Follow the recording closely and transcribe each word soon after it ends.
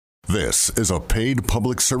This is a paid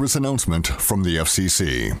public service announcement from the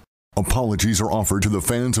FCC. Apologies are offered to the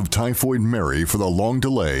fans of Typhoid Mary for the long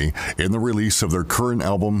delay in the release of their current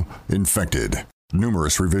album, Infected.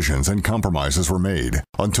 Numerous revisions and compromises were made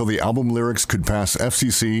until the album lyrics could pass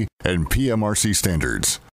FCC and PMRC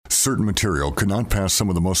standards. Certain material could not pass some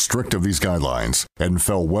of the most strict of these guidelines and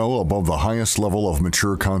fell well above the highest level of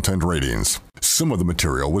mature content ratings. Some of the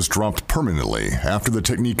material was dropped permanently after the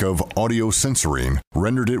technique of audio censoring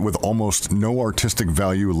rendered it with almost no artistic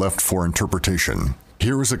value left for interpretation.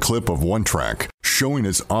 Here is a clip of one track showing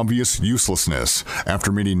its obvious uselessness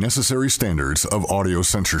after meeting necessary standards of audio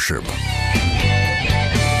censorship.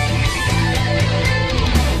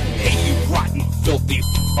 Hey, you rotten, filthy,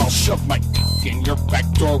 I'll shove my in your back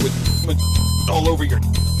door with all over your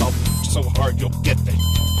so hard you'll get the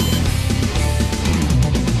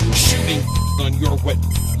shooting on your wet.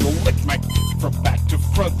 You'll lick my from back to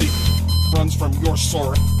front. The runs from your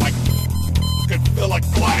sore. I could feel like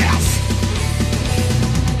glass.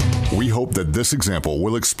 We hope that this example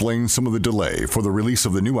will explain some of the delay for the release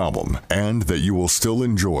of the new album and that you will still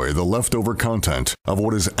enjoy the leftover content of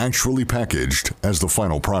what is actually packaged as the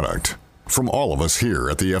final product. From all of us here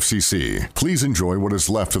at the FCC, please enjoy what is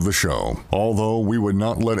left of the show, although we would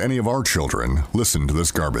not let any of our children listen to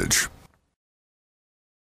this garbage.